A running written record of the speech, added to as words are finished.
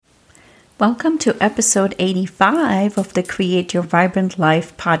Welcome to episode 85 of the Create Your Vibrant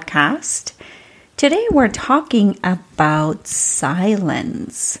Life podcast. Today we're talking about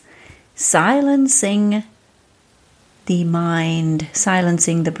silence. Silencing the mind,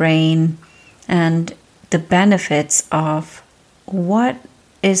 silencing the brain, and the benefits of what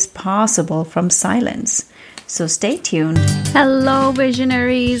is possible from silence. So stay tuned. Hello,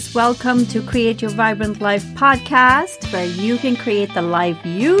 visionaries. Welcome to Create Your Vibrant Life podcast, where you can create the life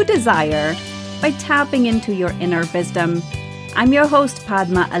you desire by tapping into your inner wisdom. I'm your host,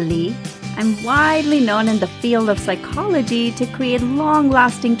 Padma Ali. I'm widely known in the field of psychology to create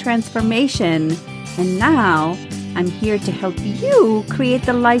long-lasting transformation. And now I'm here to help you create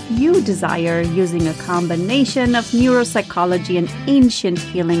the life you desire using a combination of neuropsychology and ancient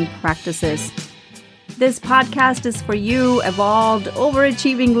healing practices. This podcast is for you, evolved,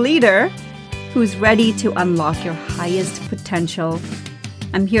 overachieving leader who's ready to unlock your highest potential.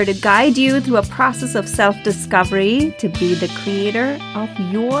 I'm here to guide you through a process of self-discovery to be the creator of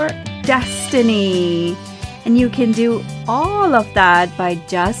your destiny. And you can do all of that by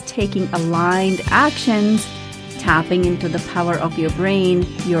just taking aligned actions, tapping into the power of your brain,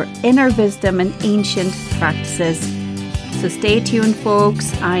 your inner wisdom, and ancient practices. So stay tuned,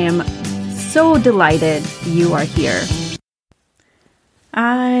 folks. I am so delighted you are here.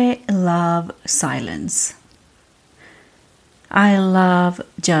 I love silence. I love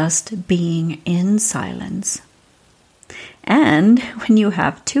just being in silence. And when you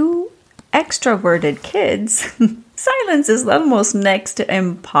have two extroverted kids, silence is almost next to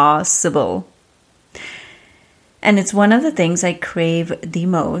impossible. And it's one of the things I crave the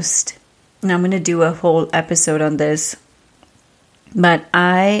most. And I'm going to do a whole episode on this. But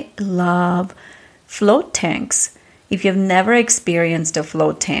I love float tanks. If you've never experienced a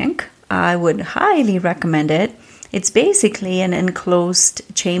float tank, I would highly recommend it. It's basically an enclosed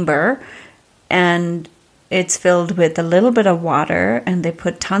chamber, and it's filled with a little bit of water, and they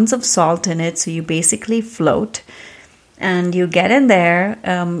put tons of salt in it, so you basically float. And you get in there,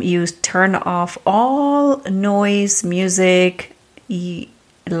 you turn off all noise, music,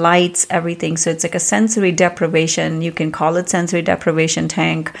 lights, everything. So it's like a sensory deprivation. You can call it sensory deprivation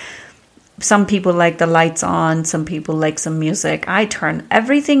tank. Some people like the lights on. Some people like some music. I turn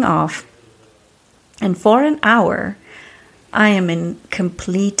everything off. And for an hour, I am in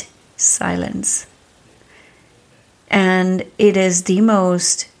complete silence. And it is the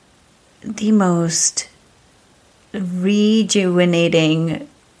most rejuvenating,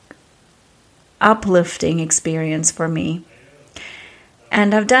 uplifting experience for me.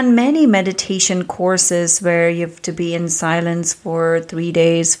 And I've done many meditation courses where you have to be in silence for 3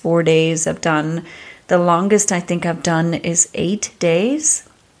 days, 4 days. The longest I think I've done is 8 days.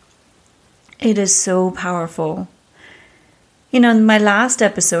 It is so powerful. You know, in my last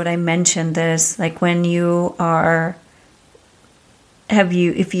episode, I mentioned this, like when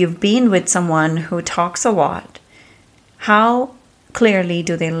if you've been with someone who talks a lot, how clearly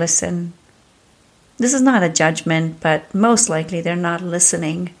do they listen? This is not a judgment, but most likely they're not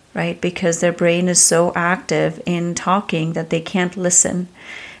listening, right? Because their brain is so active in talking that they can't listen.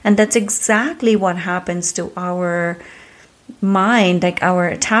 And that's exactly what happens to our mind, like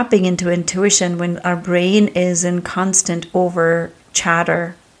our tapping into intuition when our brain is in constant over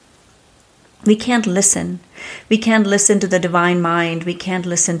chatter. We can't listen. We can't listen to the divine mind. We can't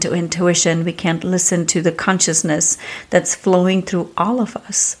listen to intuition. We can't listen to the consciousness that's flowing through all of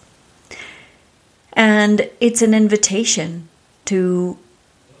us. And it's an invitation to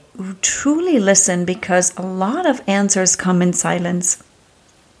truly listen, because a lot of answers come in silence.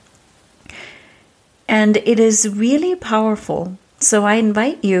 And it is really powerful. So I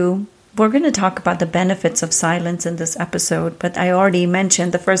invite you, we're going to talk about the benefits of silence in this episode, but I already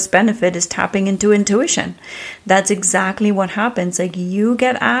mentioned the first benefit is tapping into intuition. That's exactly what happens. Like, you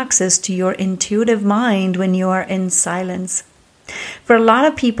get access to your intuitive mind when you are in silence. For a lot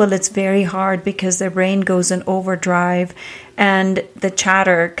of people, it's very hard because their brain goes in overdrive and the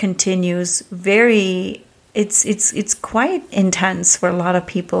chatter continues it's quite intense for a lot of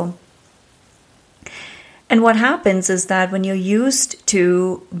people. And what happens is that when you're used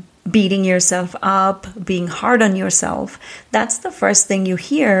to beating yourself up, being hard on yourself, that's the first thing you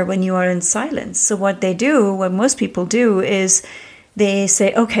hear when you are in silence. So what most people do is they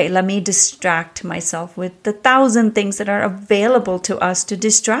say, okay, let me distract myself with the 1,000 things that are available to us to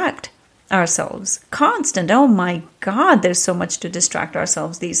distract ourselves. Constant. Oh my God, there's so much to distract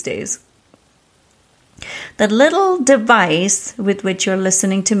ourselves these days. That little device with which you're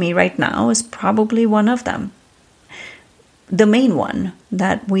listening to me right now is probably one of them. The main one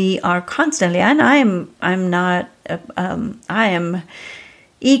that we are constantly, and I am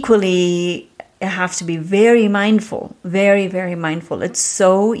equally, I have to be very mindful, very, very mindful. It's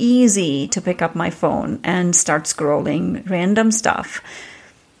so easy to pick up my phone and start scrolling random stuff.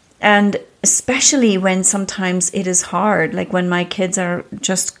 And especially when sometimes it is hard, like when my kids are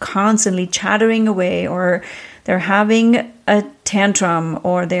just constantly chattering away, or they're having a tantrum,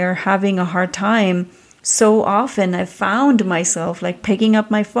 or they're having a hard time. So often I've found myself like picking up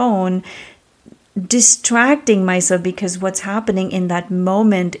my phone, distracting myself, because what's happening in that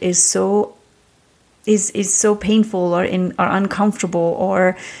moment is so painful or uncomfortable,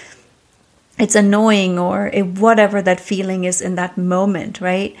 or it's annoying, or whatever that feeling is in that moment,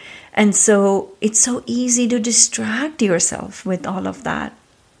 right? And so it's so easy to distract yourself with all of that.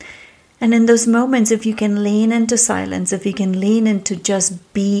 And in those moments, if you can lean into silence, if you can lean into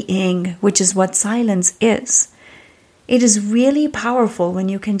just being, which is what silence is, it is really powerful when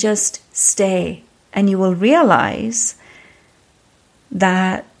you can just stay, and you will realize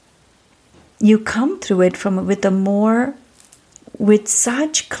that you come through it with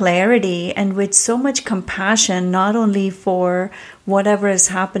such clarity and with so much compassion, not only for whatever is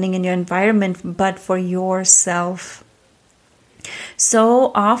happening in your environment, but for yourself.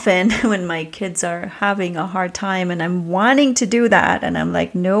 So often when my kids are having a hard time and I'm wanting to do that, and I'm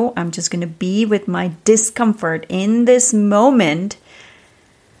like, no, I'm just going to be with my discomfort in this moment,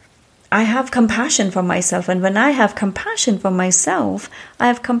 I have compassion for myself. And when I have compassion for myself, I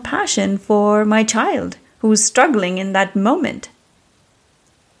have compassion for my child who's struggling in that moment.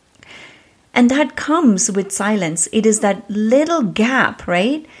 And that comes with silence. It is that little gap,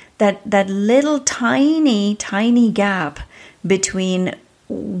 right? That little tiny, tiny gap between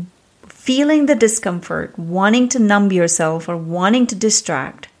feeling the discomfort, wanting to numb yourself or wanting to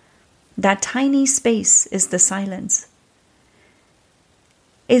distract. That tiny space is the silence.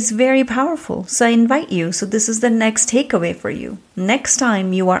 It's very powerful. So I invite you. So this is the next takeaway for you. Next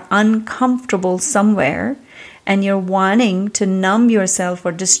time you are uncomfortable somewhere and you're wanting to numb yourself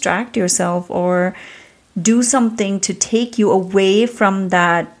or distract yourself or do something to take you away from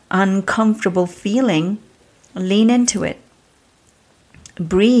that uncomfortable feeling, lean into it.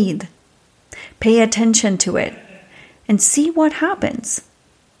 Breathe. Pay attention to it and see what happens.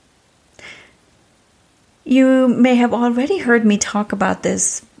 You may have already heard me talk about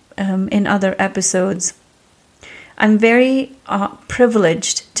this in other episodes. I'm very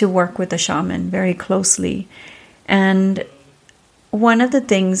privileged to work with a shaman very closely. And one of the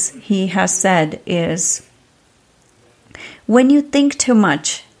things he has said is, when you think too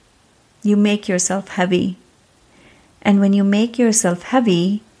much, you make yourself heavy. And when you make yourself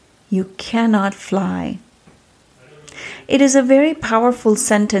heavy, you cannot fly. It is a very powerful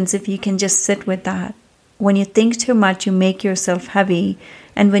sentence if you can just sit with that. When you think too much, you make yourself heavy.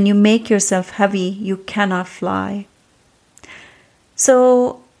 And when you make yourself heavy, you cannot fly.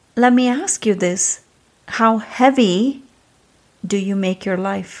 So let me ask you this. How heavy do you make your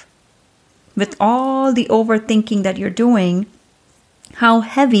life? With all the overthinking that you're doing, how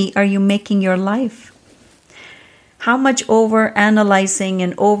heavy are you making your life? How much over-analyzing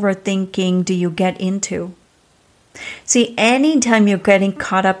and overthinking do you get into? See, anytime you're getting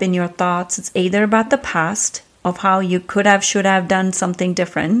caught up in your thoughts, it's either about the past, of how you could have, should have done something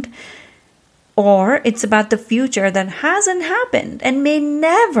different, or it's about the future that hasn't happened and may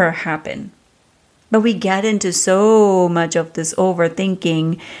never happen. But we get into so much of this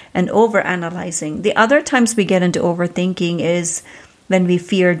overthinking and over-analyzing. The other times we get into overthinking is when we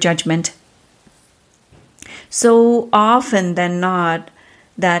fear judgment. So often than not,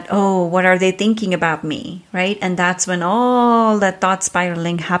 that, oh, what are they thinking about me, right? And that's when all that thought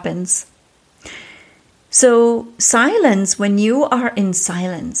spiraling happens. So silence, when you are in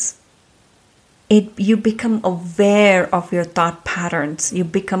silence, you become aware of your thought patterns. You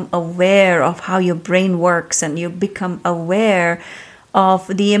become aware of how your brain works, and you become aware of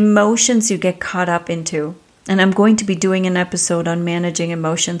the emotions you get caught up into. And I'm going to be doing an episode on managing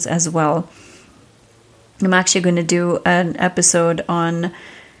emotions as well. I'm actually going to do an episode on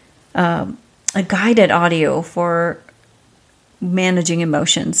a guided audio for managing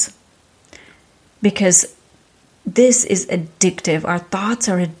emotions, because this is addictive. Our thoughts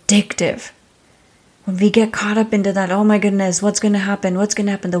are addictive. When we get caught up into that, oh my goodness, what's going to happen? What's going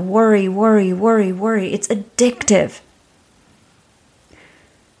to happen? The worry. It's addictive.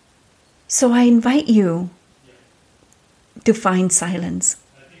 So I invite you to find silence.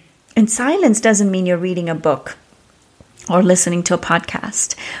 And silence doesn't mean you're reading a book or listening to a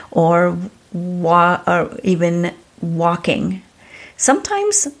podcast or even walking.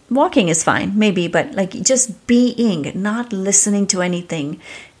 Sometimes walking is fine, maybe, but like just being, not listening to anything,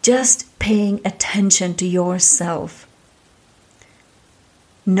 just paying attention to yourself.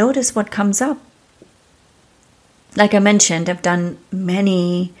 notice what comes up. Like I mentioned, I've done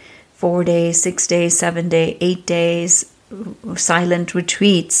many 4 days, 6 days, 7 days, 8 days silent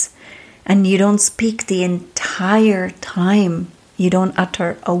retreats, and you don't speak the entire time. You don't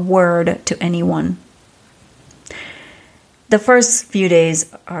utter a word to anyone. The first few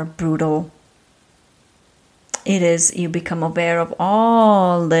days are brutal. It is, you become aware of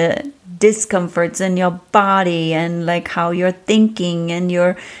all the discomforts in your body and like how you're thinking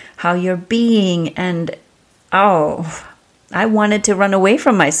and how you're being. And I wanted to run away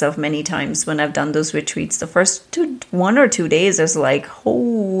from myself many times when I've done those retreats. The first 1 or 2 days is like,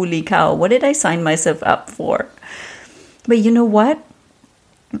 holy cow, what did I sign myself up for? But you know what?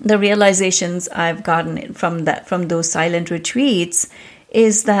 The realizations I've gotten from those silent retreats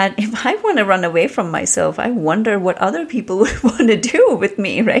is that if I want to run away from myself, I wonder what other people would want to do with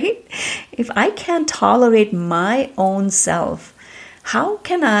me, right? If I can't tolerate my own self, how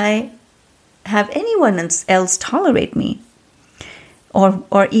can I have anyone else tolerate me?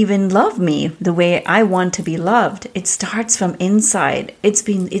 Or even love me the way I want to be loved? It starts from inside.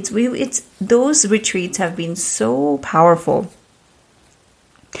 Those retreats have been so powerful.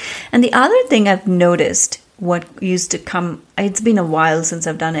 And the other thing I've noticed, what used to come, it's been a while since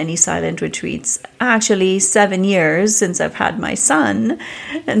I've done any silent retreats. Actually, 7 years since I've had my son,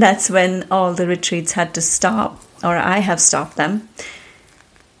 and that's when all the retreats had to stop, or I have stopped them.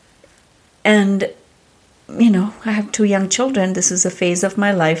 And I have 2 young children. This is a phase of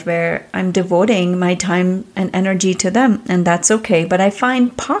my life where I'm devoting my time and energy to them, and that's okay. But I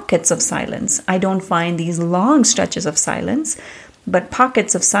find pockets of silence. I don't find these long stretches of silence, but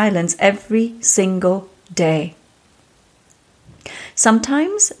pockets of silence every single day.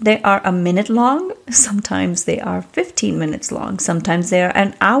 Sometimes they are a minute long. Sometimes they are 15 minutes long. Sometimes they are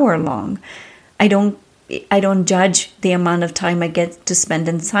an hour long. I don't judge the amount of time I get to spend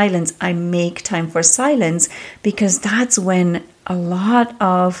in silence. I make time for silence because that's when a lot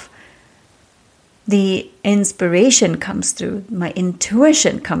of the inspiration comes through, my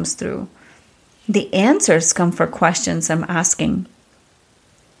intuition comes through. The answers come for questions I'm asking.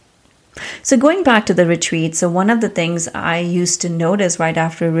 So going back to the retreat, so one of the things I used to notice right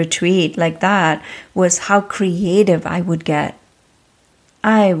after a retreat like that was how creative I would get.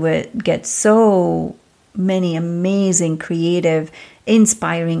 I would get so many amazing, creative,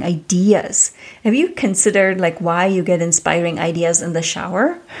 inspiring ideas. Have you considered why you get inspiring ideas in the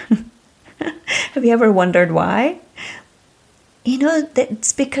shower? Have you ever wondered why?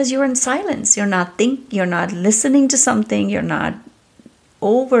 It's because you're in silence. You're not listening to something. You're not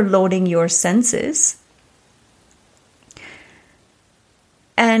overloading your senses.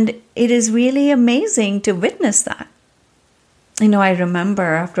 And it is really amazing to witness that. I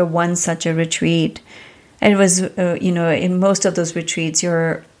remember after one such a retreat, it was, in most of those retreats,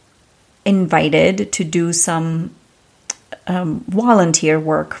 you're invited to do some volunteer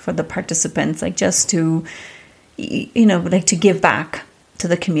work for the participants, just to, to give back to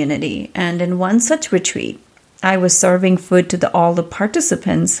the community. And in one such retreat, I was serving food to all the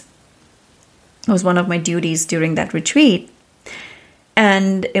participants. It was one of my duties during that retreat.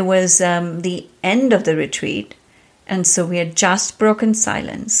 And it was the end of the retreat. And so we had just broken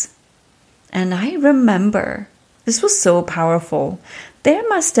silence. And I remember, this was so powerful. There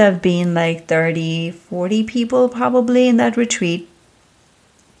must have been 30, 40 people probably in that retreat.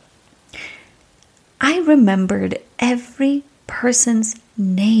 I remembered every person's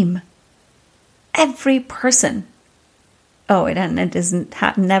name. Every person. Oh, it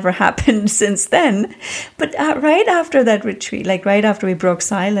never happened since then. But right after that retreat, right after we broke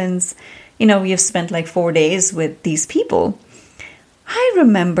silence, we have spent 4 days with these people. I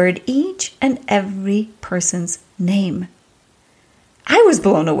remembered each and every person's name. I was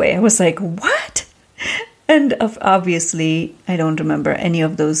blown away. I was like, what? And obviously, I don't remember any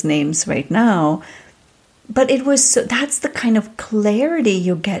of those names right now. But that's the kind of clarity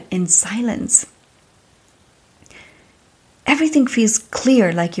you get in silence. Everything feels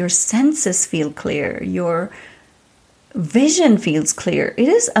clear, your senses feel clear, your vision feels clear. It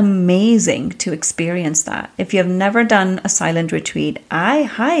is amazing to experience that. If you have never done a silent retreat, I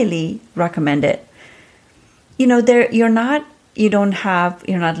highly recommend it. You're not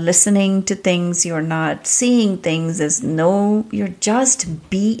listening to things, you're not seeing things you're just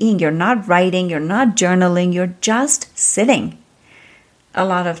being, you're not writing, you're not journaling, you're just sitting a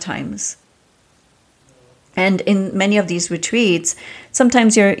lot of times. And in many of these retreats,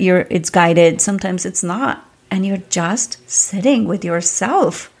 sometimes it's guided, sometimes it's not. And you're just sitting with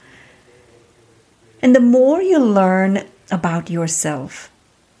yourself. And the more you learn about yourself,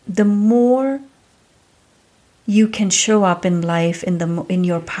 the more you can show up in life in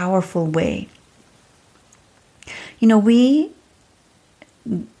your powerful way. You know, we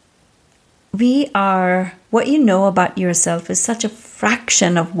are, what you know about yourself is such a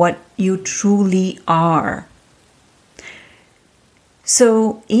fraction of what you truly are.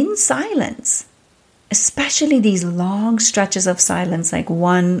 So in silence, especially these long stretches of silence, like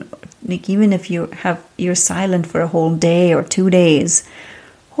even if you're silent for a whole day or 2 days,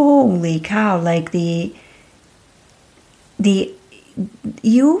 holy cow, like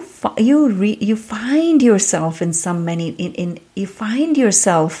you find yourself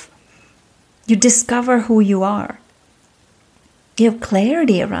you discover who you are. You have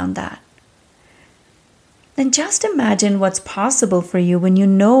clarity around that. Then just imagine what's possible for you when you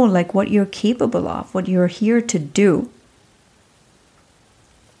know like what you're capable of, what you're here to do.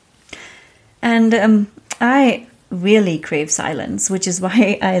 And I really crave silence, which is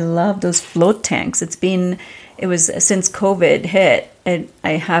why I love those float tanks. It was since COVID hit, I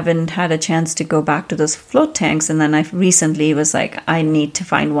haven't had a chance to go back to those float tanks. And then I recently was like, I need to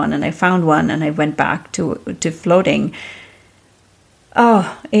find one. And I found one and I went back to floating.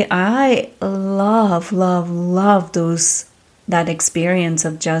 Oh, I love that experience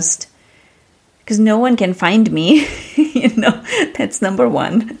of just, because no one can find me, that's number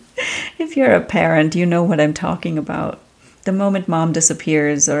one. If you're a parent, you know what I'm talking about. The moment mom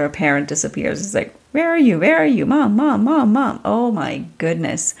disappears or a parent disappears, it's like, where are you? Where are you? Mom. Oh my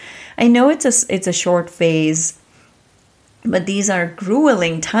goodness. I know it's a short phase, but these are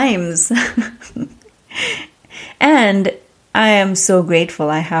grueling times. And I am so grateful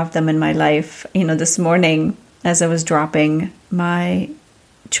I have them in my life. This morning, as I was dropping my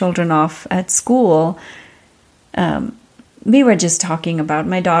children off at school, we were just talking about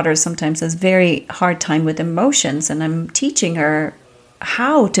my daughter sometimes has very hard time with emotions, and I'm teaching her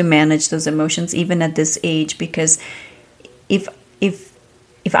how to manage those emotions even at this age, because if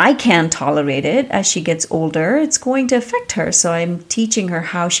I can't tolerate it as she gets older, it's going to affect her. So I'm teaching her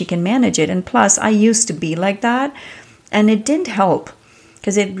how she can manage it. And plus, I used to be like that. And it didn't help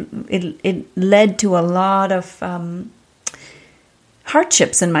because it led to a lot of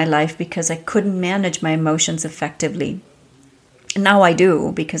hardships in my life because I couldn't manage my emotions effectively. Now I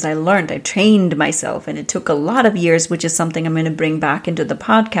do, because I trained myself, and it took a lot of years, which is something I'm going to bring back into the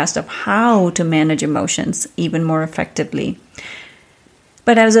podcast of how to manage emotions even more effectively.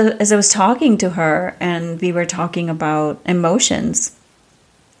 But as I was talking to her and we were talking about emotions,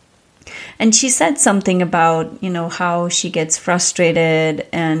 and she said something about, how she gets frustrated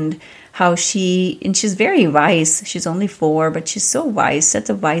and how she's very wise. She's only 4, but she's so wise, such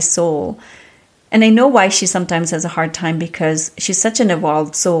a wise soul. And I know why she sometimes has a hard time, because she's such an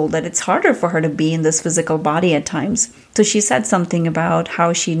evolved soul that it's harder for her to be in this physical body at times. So she said something about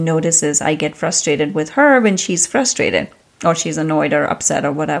how she notices I get frustrated with her when she's frustrated or she's annoyed or upset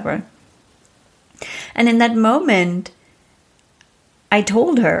or whatever. And in that moment, I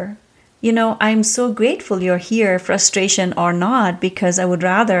told her, I'm so grateful you're here, frustration or not, because I would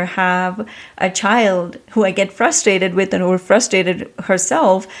rather have a child who I get frustrated with and who frustrated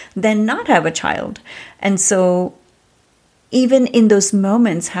herself than not have a child. And so even in those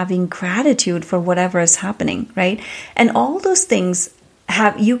moments, having gratitude for whatever is happening, right? And all those things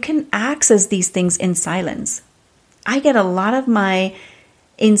you can access these things in silence. I get a lot of my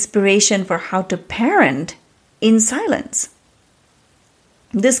inspiration for how to parent in silence.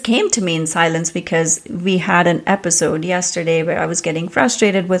 This came to me in silence because we had an episode yesterday where I was getting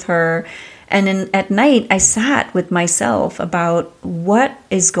frustrated with her. And at night, I sat with myself about what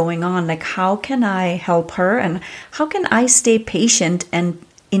is going on. Like, how can I help her? And how can I stay patient and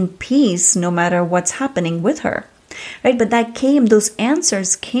in peace no matter what's happening with her? Right? But those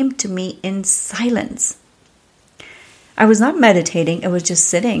answers came to me in silence. I was not meditating. I was just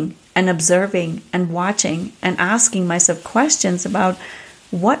sitting and observing and watching and asking myself questions about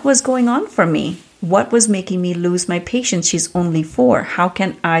what was going on for me? What was making me lose my patience? She's only 4. How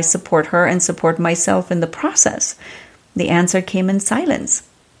can I support her and support myself in the process? The answer came in silence.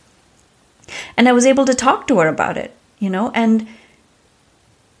 And I was able to talk to her about it, and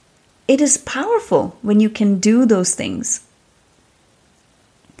it is powerful when you can do those things.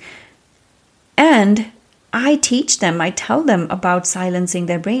 And I teach them, I tell them about silencing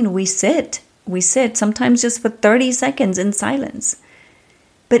their brain. We sit sometimes just for 30 seconds in silence.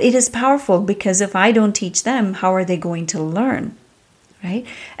 But it is powerful because if I don't teach them, how are they going to learn, right?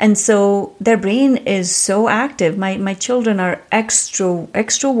 And so their brain is so active. My children are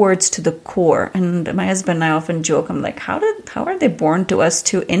extroverts to the core. And my husband and I often joke, I'm like, how are they born to us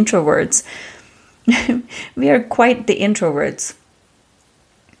two introverts? We are quite the introverts.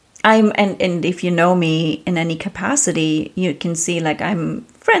 And if you know me in any capacity, you can see like I'm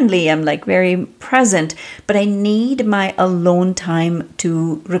friendly, I'm like very present, but I need my alone time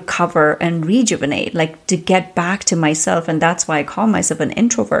to recover and rejuvenate, like to get back to myself. And that's why I call myself an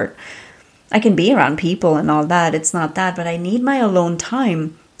introvert. I can be around people and all that. It's not that, but I need my alone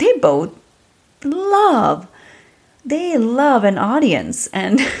time. They both love. They love an audience,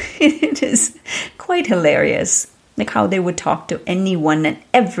 and it is quite hilarious. Like how they would talk to anyone and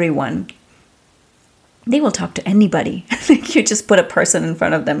everyone. They will talk to anybody. Like you just put a person in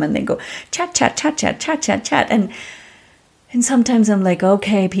front of them and they go chat, chat, chat, chat, chat, chat, chat. And sometimes I'm like,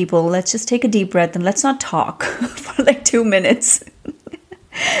 okay, people, let's just take a deep breath and let's not talk for like 2 minutes.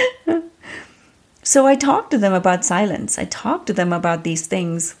 So I talk to them about silence. I talk to them about these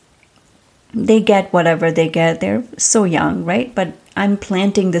things. They get whatever they get. They're so young, right? But I'm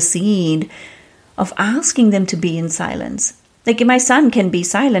planting the seed of asking them to be in silence. Like my son can be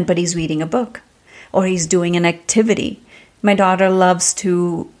silent, but he's reading a book or he's doing an activity. My daughter loves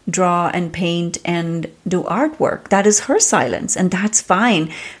to draw and paint and do artwork. That is her silence, and that's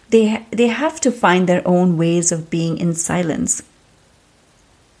fine. They have to find their own ways of being in silence.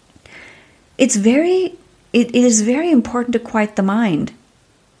 It is very important to quiet the mind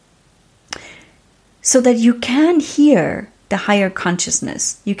so that you can hear the higher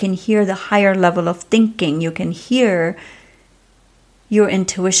consciousness. You can hear the higher level of thinking. You can hear your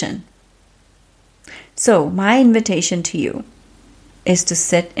intuition. So my invitation to you is to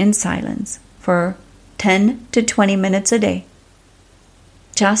sit in silence for 10 to 20 minutes a day.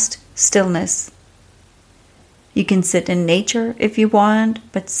 Just stillness. You can sit in nature if you want,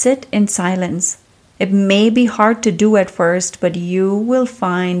 but sit in silence. It may be hard to do at first, but you will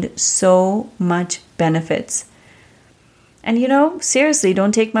find so much benefits. And seriously,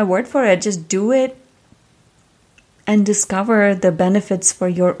 don't take my word for it. Just do it and discover the benefits for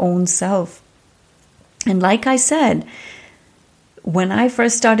your own self. And like I said, when I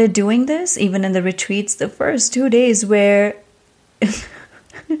first started doing this, even in the retreats, the first 2 days were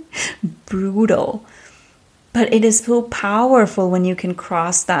brutal. But it is so powerful when you can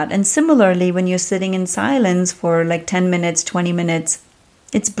cross that. And similarly, when you're sitting in silence for like 10 minutes, 20 minutes,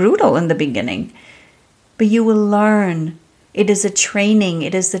 it's brutal in the beginning. But you will learn. It is a training.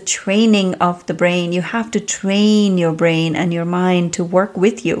 It is the training of the brain. You have to train your brain and your mind to work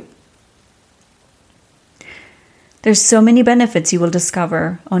with you. There's so many benefits you will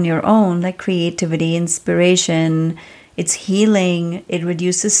discover on your own, like creativity, inspiration. It's healing. It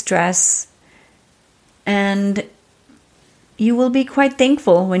reduces stress. And you will be quite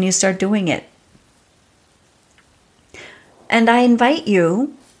thankful when you start doing it. And I invite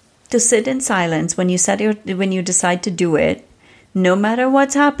you to sit in silence when you decide to do it. No matter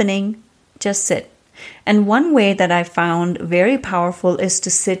what's happening, just sit. And one way that I found very powerful is to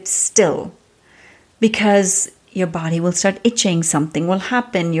sit still, because your body will start itching. Something will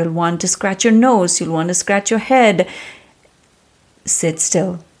happen. You'll want to scratch your nose. You'll want to scratch your head. Sit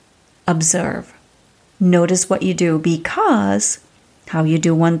still. Observe. Notice what you do, because how you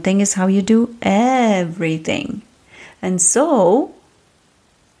do one thing is how you do everything. And so,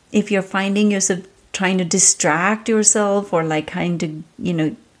 if you're finding yourself trying to distract yourself or like kind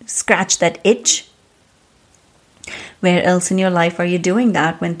of, scratch that itch, where else in your life are you doing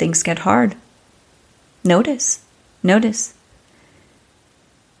that when things get hard? Notice.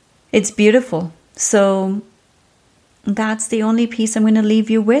 It's beautiful. So, that's the only piece I'm going to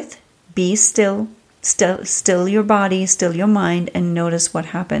leave you with. Be still. Still your body, still your mind, and notice what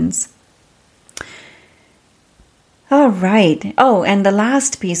happens. All right. Oh, and the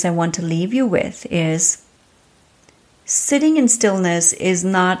last piece I want to leave you with is sitting in stillness is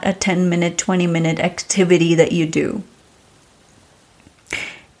not a 10-minute, 20-minute activity that you do.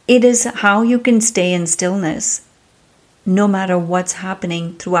 It is how you can stay in stillness no matter what's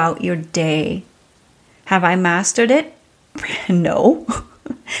happening throughout your day. Have I mastered it? No.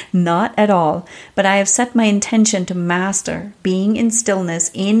 Not at all. But I have set my intention to master being in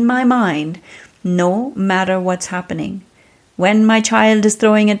stillness in my mind, no matter what's happening. When my child is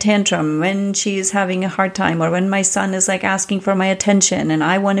throwing a tantrum, when she is having a hard time, or when my son is like asking for my attention and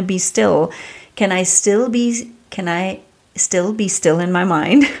I want to be still, can I still be still in my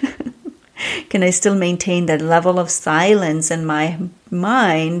mind? Can I still maintain that level of silence in my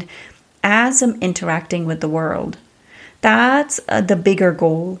mind as I'm interacting with the world? That's the bigger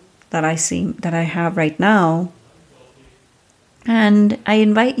goal that I have right now. And I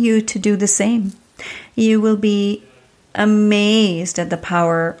invite you to do the same. You will be amazed at the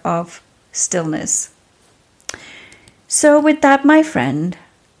power of stillness. So with that, my friend,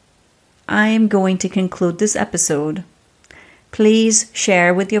 I am going to conclude this episode. Please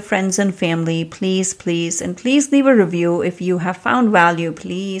share with your friends and family. Please, please. And please leave a review. If you have found value,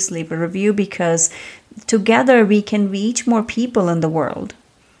 please leave a review, because together we can reach more people in the world.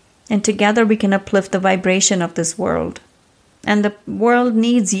 And together we can uplift the vibration of this world. And the world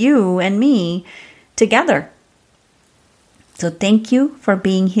needs you and me together. So thank you for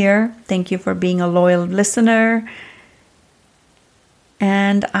being here. Thank you for being a loyal listener.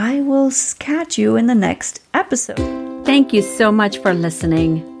 And I will catch you in the next episode. Thank you so much for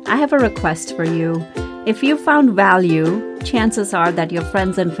listening. I have a request for you. If you found value, chances are that your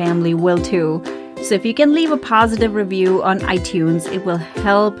friends and family will too. So if you can leave a positive review on iTunes, it will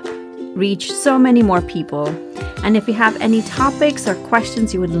help reach so many more people. And if you have any topics or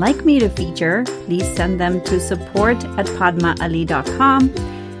questions you would like me to feature, please send them to support@padmaali.com.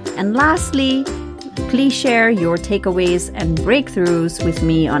 And lastly, please share your takeaways and breakthroughs with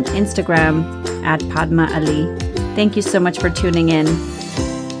me on Instagram @PadmaAli. Thank you so much for tuning in.